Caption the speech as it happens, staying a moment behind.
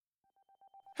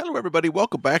Hello, everybody.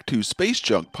 Welcome back to Space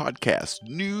Junk Podcast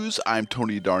News. I'm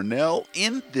Tony Darnell.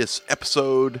 In this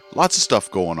episode, lots of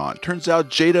stuff going on. Turns out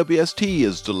JWST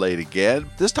is delayed again.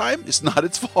 This time, it's not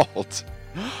its fault.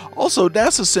 Also,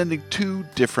 NASA's sending two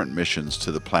different missions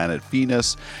to the planet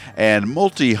Venus, and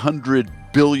multi-hundred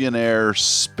billionaire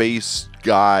space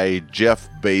guy Jeff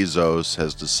Bezos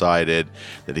has decided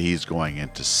that he's going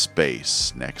into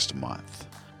space next month.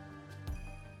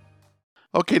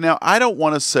 Okay, now I don't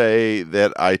want to say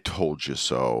that I told you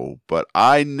so, but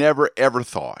I never ever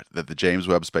thought that the James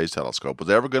Webb Space Telescope was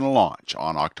ever going to launch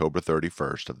on October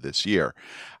 31st of this year.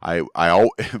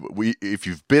 If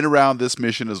you've been around this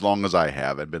mission as long as I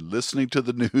have and been listening to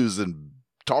the news and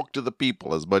talked to the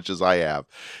people as much as I have,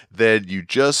 then you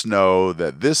just know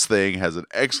that this thing has an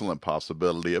excellent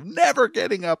possibility of never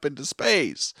getting up into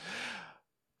space.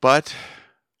 But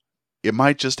it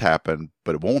might just happen,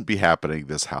 but it won't be happening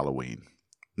this Halloween.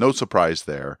 No surprise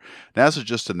there. NASA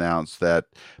just announced that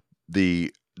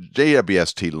the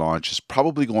JWST launch is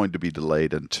probably going to be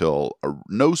delayed until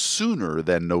no sooner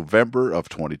than November of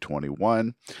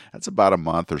 2021. That's about a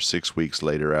month or 6 weeks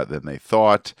later than they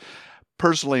thought.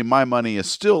 Personally, my money is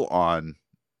still on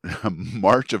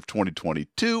March of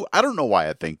 2022. I don't know why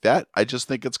I think that. I just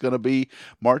think it's going to be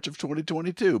March of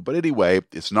 2022. But anyway,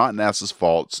 it's not NASA's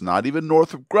fault. It's not even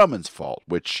Northrop Grumman's fault,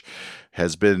 which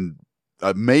has been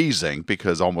amazing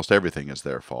because almost everything is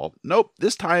their fault. Nope,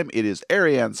 this time it is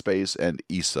Arianespace and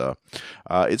ESA.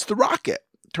 It's the rocket.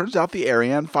 Turns out the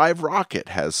Ariane 5 rocket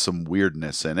has some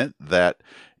weirdness in it that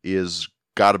is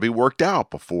got to be worked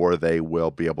out before they will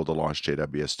be able to launch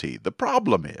JWST. The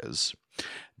problem is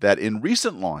that in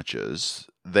recent launches,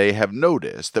 they have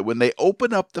noticed that when they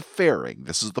open up the fairing,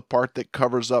 this is the part that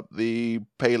covers up the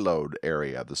payload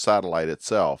area, the satellite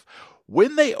itself.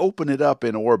 When they open it up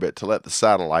in orbit to let the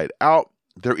satellite out,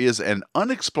 there is an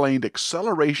unexplained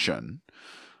acceleration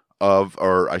of,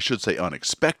 or I should say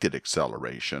unexpected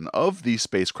acceleration of the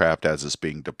spacecraft as it's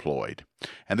being deployed.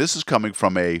 And this is coming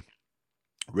from a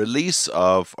release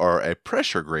of, or a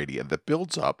pressure gradient that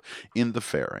builds up in the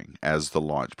fairing as the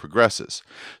launch progresses.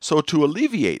 So to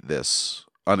alleviate this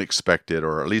unexpected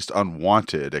or at least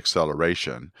unwanted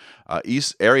acceleration,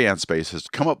 Arianespace has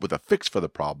come up with a fix for the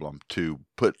problem to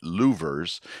put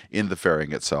louvers in the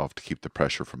fairing itself to keep the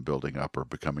pressure from building up or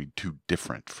becoming too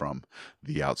different from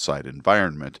the outside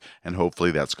environment, and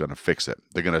hopefully that's going to fix it.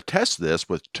 They're going to test this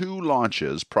with two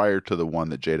launches prior to the one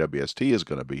that JWST is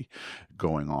going to be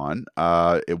going on,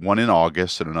 one in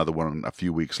August and another one a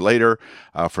few weeks later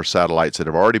for satellites that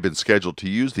have already been scheduled to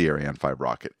use the Ariane 5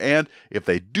 rocket. And if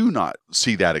they do not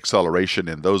see that acceleration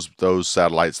in those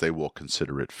satellites, they will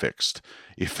consider it fixed.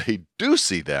 If they do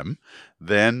see them,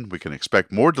 then we can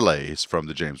expect more delays from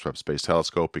the James Webb Space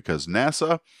Telescope because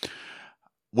NASA,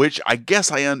 which I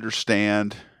guess I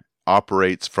understand,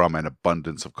 operates from an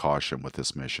abundance of caution with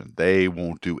this mission. They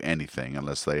won't do anything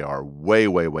unless they are way,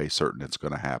 way, way certain it's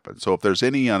going to happen. So if there's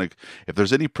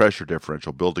any pressure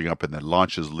differential building up in the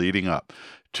launches leading up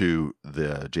to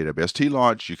the JWST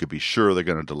launch, you could be sure they're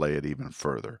going to delay it even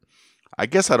further. I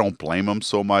guess I don't blame them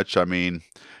so much. I mean,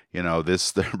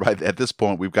 right at this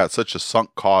point, we've got such a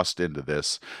sunk cost into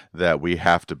this that we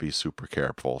have to be super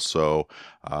careful. So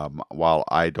while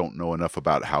I don't know enough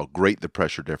about how great the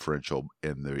pressure differential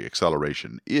in the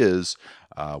acceleration is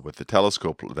with the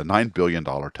telescope, the $9 billion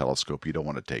telescope, you don't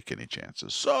want to take any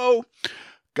chances. So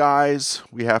guys,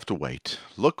 we have to wait.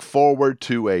 Look forward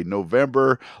to a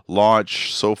November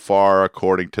launch so far,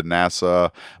 according to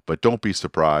NASA, but don't be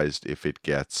surprised if it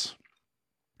gets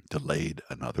delayed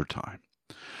another time.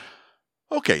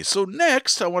 Okay, so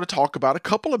next I want to talk about a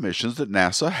couple of missions that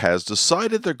NASA has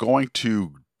decided they're going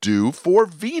to do for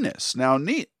Venus. Now,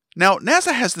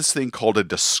 NASA has this thing called a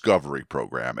discovery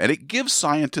program, and it gives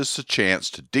scientists a chance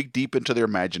to dig deep into their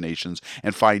imaginations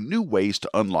and find new ways to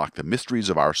unlock the mysteries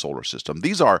of our solar system.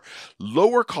 These are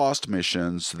lower cost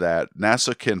missions that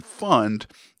NASA can fund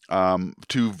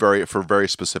for very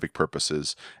specific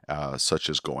purposes, such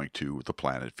as going to the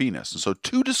planet Venus. And so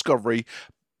two Discovery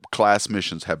class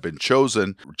missions have been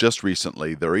chosen just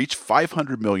recently. They're each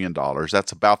 $500 million.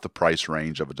 That's about the price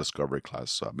range of a Discovery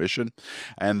class mission.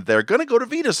 And they're going to go to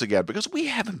Venus again because we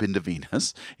haven't been to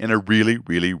Venus in a really,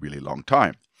 really, really long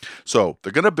time. So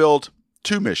they're going to build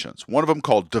two missions. One of them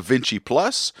called Da Vinci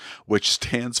Plus, which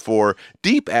stands for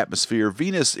Deep Atmosphere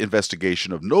Venus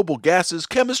Investigation of Noble Gases,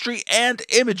 Chemistry, and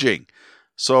Imaging.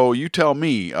 So you tell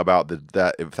me about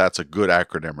that if that's a good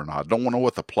acronym or not. I don't want to know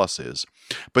what the plus is.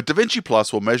 But Da Vinci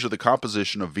Plus will measure the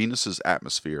composition of Venus's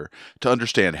atmosphere to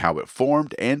understand how it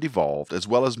formed and evolved, as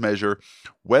well as measure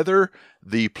whether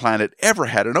the planet ever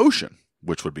had an ocean,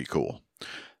 which would be cool.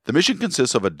 The mission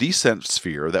consists of a descent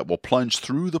sphere that will plunge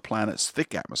through the planet's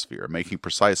thick atmosphere, making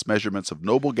precise measurements of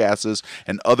noble gases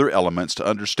and other elements to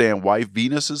understand why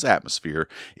Venus's atmosphere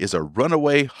is a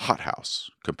runaway hothouse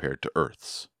compared to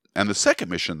Earth's. And the second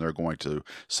mission they're going to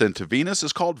send to Venus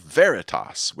is called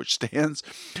Veritas, which stands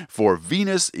for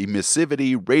Venus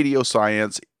Emissivity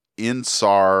Radioscience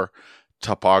INSAR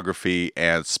Topography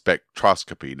and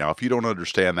Spectroscopy. Now, if you don't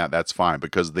understand that, that's fine,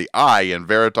 because the I in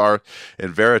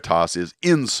Veritas is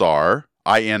INSAR,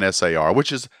 INSAR,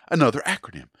 which is another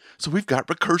acronym. So we've got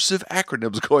recursive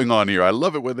acronyms going on here. I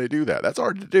love it when they do that. That's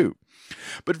hard to do.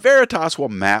 But Veritas will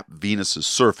map Venus's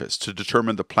surface to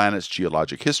determine the planet's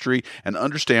geologic history and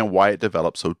understand why it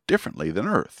developed so differently than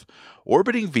Earth.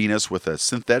 Orbiting Venus with a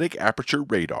synthetic aperture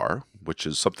radar, which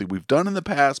is something we've done in the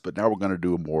past, but now we're going to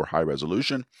do a more high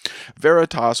resolution,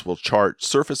 Veritas will chart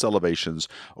surface elevations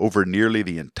over nearly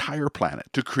the entire planet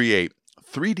to create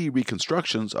 3D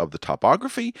reconstructions of the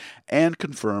topography and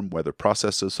confirm whether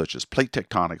processes such as plate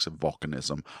tectonics and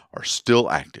volcanism are still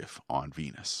active on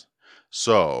Venus.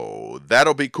 So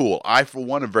that'll be cool. I, for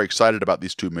one, am very excited about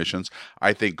these two missions.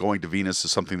 I think going to Venus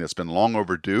is something that's been long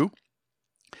overdue.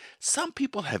 Some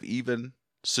people have even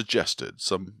suggested,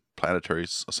 some planetary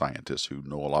scientists who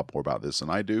know a lot more about this than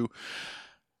I do,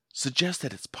 suggest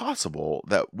that it's possible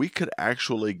that we could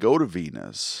actually go to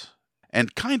Venus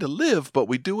and kind of live, but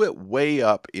we do it way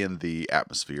up in the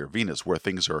atmosphere of Venus, where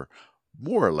things are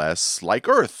more or less like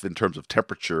Earth in terms of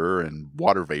temperature and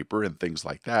water vapor and things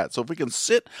like that. So if we can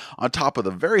sit on top of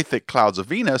the very thick clouds of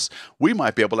Venus, we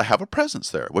might be able to have a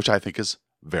presence there, which I think is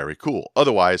very cool.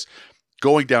 Otherwise,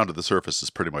 going down to the surface is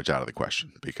pretty much out of the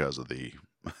question because of the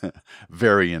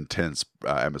very intense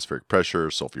atmospheric pressure,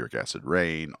 sulfuric acid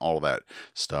rain, all that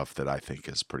stuff that I think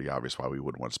is pretty obvious why we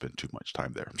wouldn't want to spend too much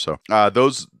time there. So I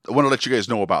want to let you guys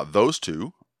know about those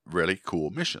two really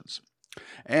cool missions.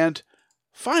 And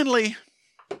finally,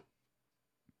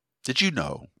 did you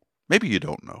know? Maybe you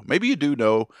don't know. Maybe you do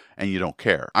know and you don't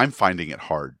care. I'm finding it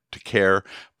hard to care,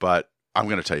 but I'm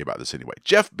going to tell you about this anyway.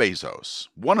 Jeff Bezos,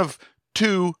 one of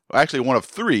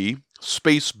three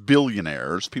space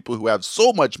billionaires, people who have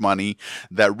so much money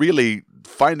that really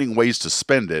finding ways to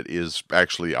spend it is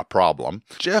actually a problem.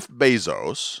 Jeff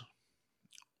Bezos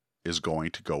is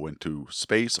going to go into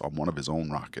space on one of his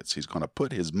own rockets. He's going to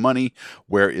put his money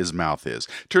where his mouth is.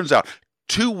 Turns out,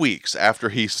 2 weeks after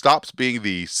he stops being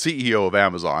the CEO of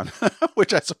Amazon,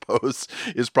 which I suppose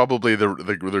is probably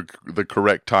the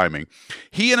correct timing,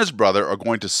 he and his brother are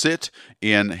going to sit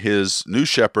in his New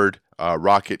Shepard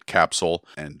rocket capsule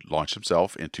and launch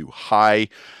himself into high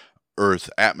Earth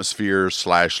atmosphere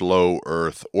 / low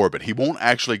Earth orbit. He won't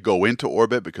actually go into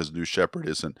orbit because New Shepard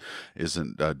isn't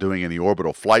doing any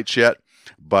orbital flights yet.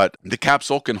 But the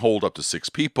capsule can hold up to 6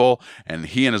 people, and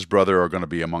he and his brother are going to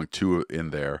be among 2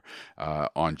 in there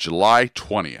on July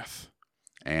 20th.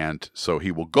 And so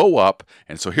he will go up,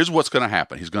 and so here's what's going to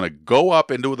happen. He's going to go up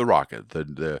into the rocket.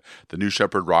 The New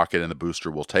Shepard rocket and the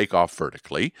booster will take off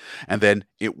vertically, and then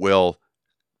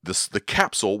the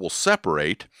capsule will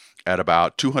separate at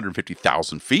about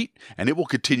 250,000 feet, and it will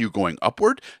continue going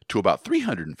upward to about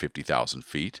 350,000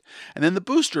 feet, and then the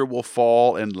booster will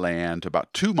fall and land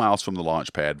about 2 miles from the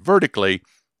launch pad vertically,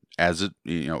 as it,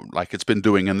 like it's been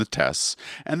doing in the tests,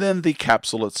 and then the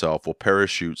capsule itself will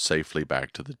parachute safely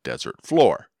back to the desert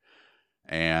floor.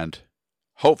 And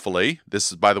hopefully,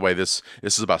 this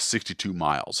is about 62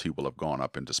 miles he will have gone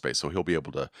up into space, so he'll be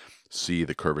able to see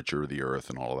the curvature of the Earth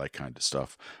and all of that kind of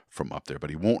stuff from up there, but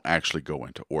he won't actually go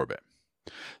into orbit.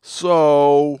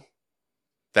 So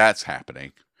that's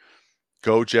happening.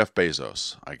 Go Jeff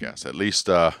Bezos, I guess. At least,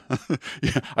 yeah,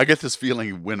 I get this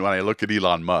feeling when I look at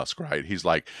Elon Musk, right? He's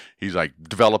like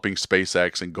developing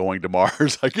SpaceX and going to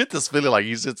Mars. I get this feeling like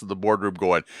he sits in the boardroom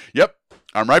going, "Yep,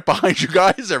 I'm right behind you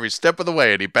guys every step of the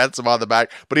way," and he pats them on the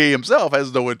back, but he himself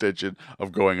has no intention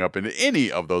of going up into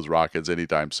any of those rockets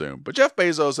anytime soon. But Jeff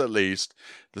Bezos, at least,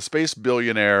 the space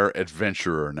billionaire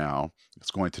adventurer now, is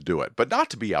going to do it. But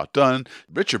not to be outdone,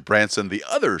 Richard Branson, the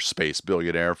other space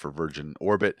billionaire for Virgin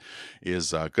Orbit,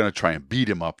 is going to try and beat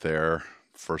him up there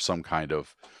for some kind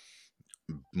of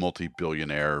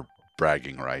multi-billionaire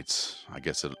bragging rights. I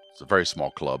guess it's a very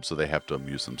small club, so they have to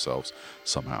amuse themselves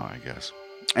somehow, I guess.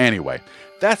 Anyway,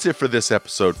 that's it for this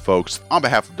episode, folks. On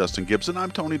behalf of Dustin Gibson,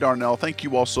 I'm Tony Darnell. Thank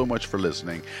you all so much for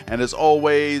listening. And as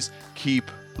always, keep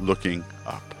looking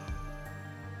up.